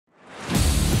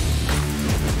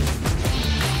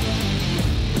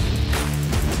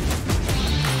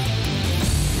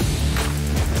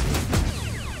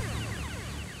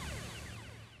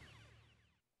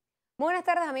Buenas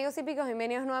tardes amigos hípicos,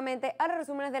 bienvenidos nuevamente a los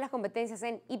resúmenes de las competencias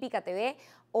en Hípica TV.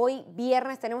 Hoy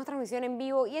viernes tenemos transmisión en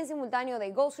vivo y en simultáneo de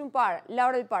Gulfstream Park,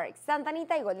 Laurel Park, Santa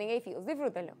Anita y Golden Gate Fields.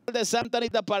 Disfrútenlo. De Santa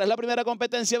Anita Park es la primera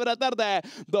competencia de la tarde.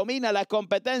 Domina la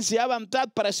competencia Avantad,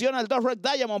 presiona el 2 Red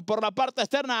Diamond por la parte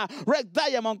externa. Red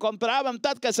Diamond contra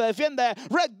Avantad que se defiende.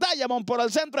 Red Diamond por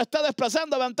el centro está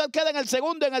desplazando. Avantad queda en el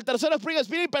segundo, en el tercero Spring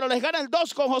Spirit, pero les gana el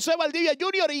 2 con José Valdivia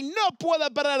Jr. y no puede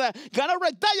perder. Ganó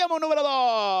Red Diamond número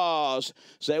 2.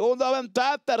 Segundo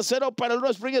Avantad, tercero para el 1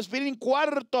 Spring Spirit,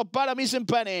 cuarto para Missing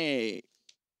Penny.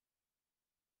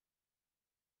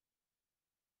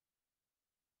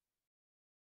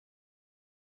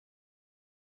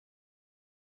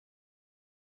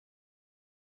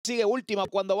 Sigue última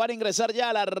cuando van a ingresar ya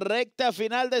a la recta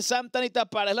final de Santa Anita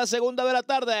Park. Es la segunda de la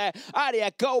tarde.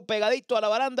 Aria Cow pegadito a la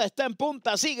baranda, está en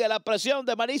punta. Sigue la presión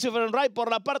de Marzo por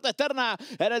la parte externa.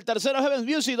 En el tercero Heaven's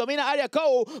Music domina Aria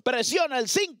Cow. Presiona el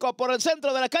 5 por el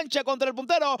centro de la cancha contra el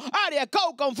puntero. Aria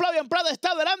Cow con Flavian Prada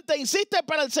está adelante. Insiste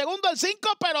para el segundo el 5,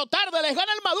 pero tarde. Les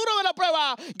gana el maduro de la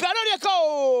prueba. Ganó Aria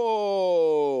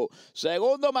Cow.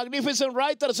 Segundo Magnificent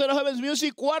Ride. Tercero Heaven's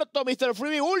Music. Cuarto Mr.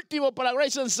 Freebie. Último para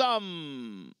Grace and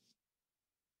Sam.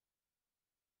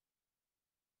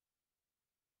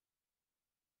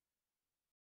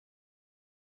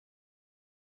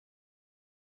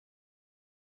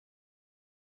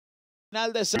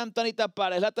 Final de Santa Anita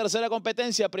Park, es la tercera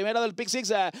competencia, primera del Pick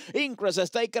Six. Increase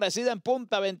está ahí crecida en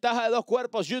punta, ventaja de 2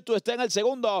 cuerpos. YouTube está en el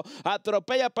segundo,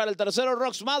 atropella para el tercero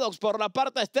Rox Maddox por la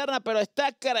parte externa, pero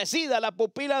está crecida la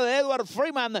pupila de Edward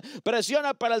Freeman.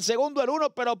 Presiona para el segundo el 1,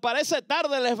 pero parece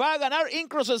tarde, les va a ganar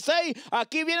Increase Stay.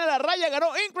 Aquí viene la raya, ganó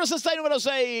Increase Stay número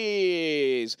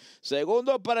 6.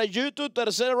 Segundo para YouTube,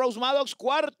 tercero Rox Maddox,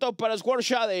 cuarto para Square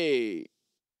Shady.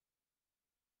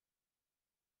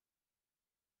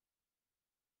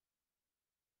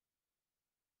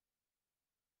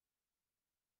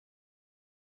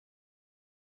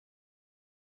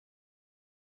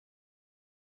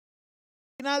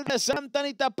 Final de Santa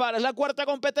Anita Park, es la cuarta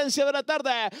competencia de la tarde.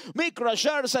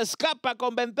 Microshare se escapa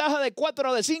con ventaja de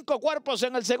 4 de 5 cuerpos.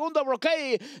 En el segundo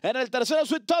Brocade, en el tercero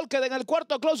Sweet Talked, en el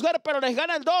cuarto Close Girl, pero les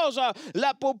gana el 2.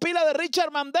 La pupila de Richard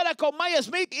Mandela con Maya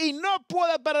Smith y no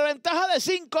puede perder, ventaja de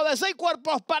 5 de 6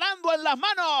 cuerpos, parando en las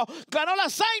manos. Ganó la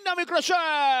Zaina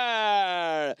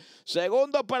Microshare.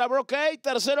 Segundo para Brocade,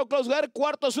 tercero Close Girl,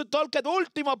 cuarto Sweet Talked,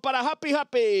 último para Happy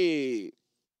Happy.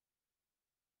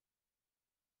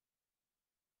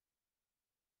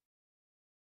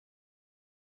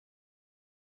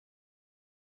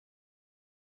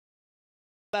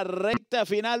 La recta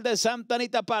final de Santa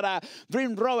Anita para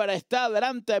Dream Rover está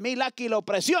adelante. Milaki lo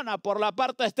presiona por la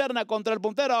parte externa contra el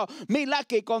puntero.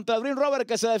 Milaki contra Dream Rover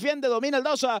que se defiende, domina el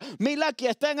 2. Milaki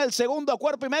está en el segundo,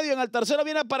 cuerpo y medio. En el tercero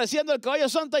viene apareciendo el caballo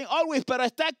Something Always, pero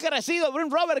está crecido Dream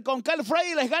Rover con Cal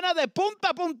Frey y les gana de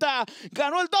punta a punta.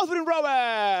 Ganó el 2 Dream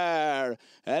Rover.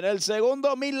 En el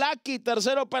segundo Milaki,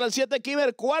 tercero para el 7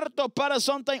 Kimmer, cuarto para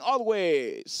Something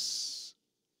Always.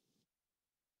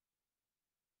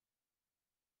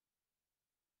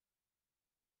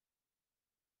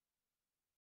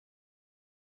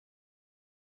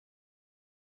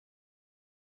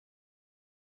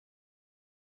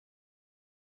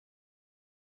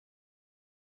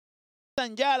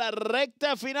 Ya la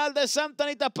recta final de Santa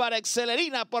Anita para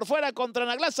Excelerina por fuera contra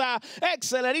Naglasa.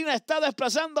 Excelerina está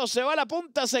desplazando, se va a la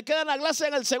punta, se queda Naglasa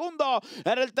en el segundo.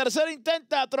 En el tercero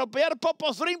intenta atropellar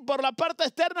Popos Dream por la parte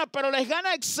externa, pero les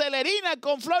gana Excelerina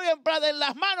con Flavian Prada en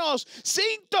las manos,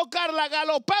 sin tocarla,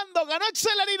 galopando. Ganó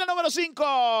Excelerina número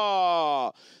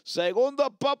 5.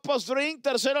 Segundo Popos Dream,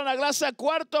 tercero Naglasa,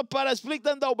 cuarto para Split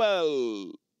and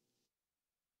Double.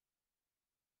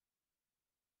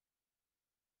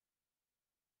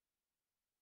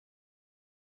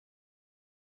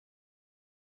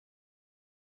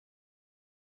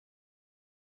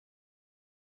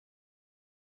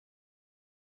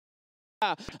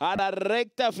 A la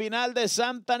recta final de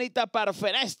Santa Anita Park.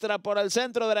 Fenestra por el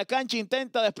centro de la cancha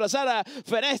intenta desplazar a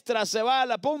Fenestra, se va a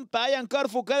la punta. Ian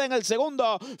Corfu queda en el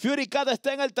segundo, Fury Cat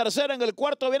está en el tercero, en el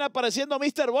cuarto viene apareciendo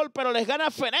Mr. Ball, pero les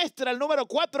gana Fenestra el número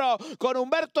 4 con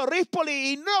Humberto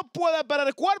Rispoli y no puede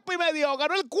perder, cuerpo y medio.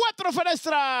 Ganó el 4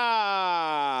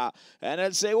 Fenestra. En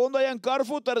el segundo Ian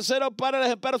Corfu, tercero para el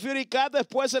ejemplar Fury Cat,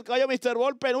 después el caballo Mr.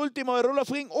 Ball, penúltimo de Rule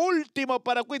of King, último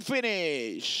para Quick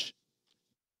Finish.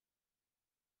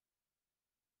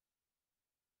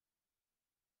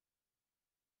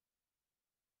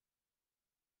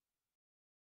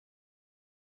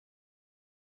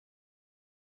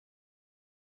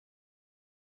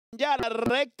 Ya la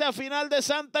recta final de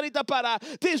Santa Anita para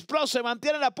This Pro se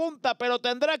mantiene en la punta, pero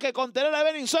tendrá que contener a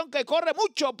Ebeninson, que corre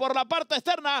mucho por la parte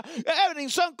externa.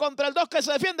 Ebeninson contra el 2 que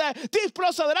se defiende. This Pro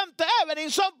adelante,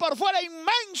 Ebeninson por fuera,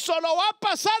 inmenso, lo va a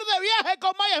pasar de viaje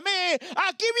con Miami.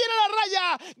 Aquí viene la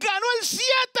raya, ganó el 7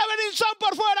 Ebeninson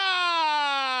por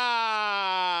fuera.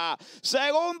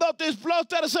 Segundo This Pro,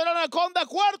 tercero Anaconda,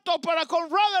 cuarto para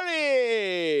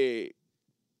Conradary.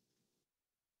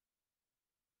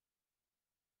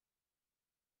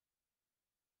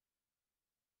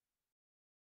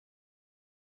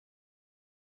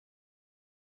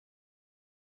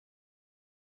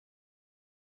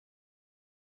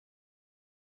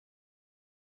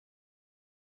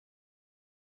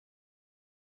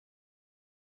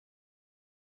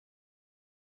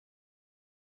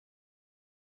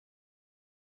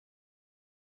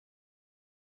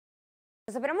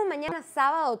 Nos esperamos mañana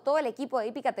sábado, todo el equipo de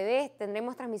Hípica TV.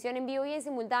 Tendremos transmisión en vivo y en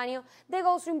simultáneo de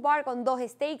Gulfstream Park con 2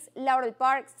 stakes, Laurel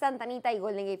Park, Santa Anita y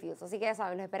Golden Gate Fields. Así que ya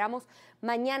saben, nos esperamos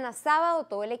mañana sábado,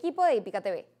 todo el equipo de Hípica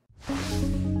TV.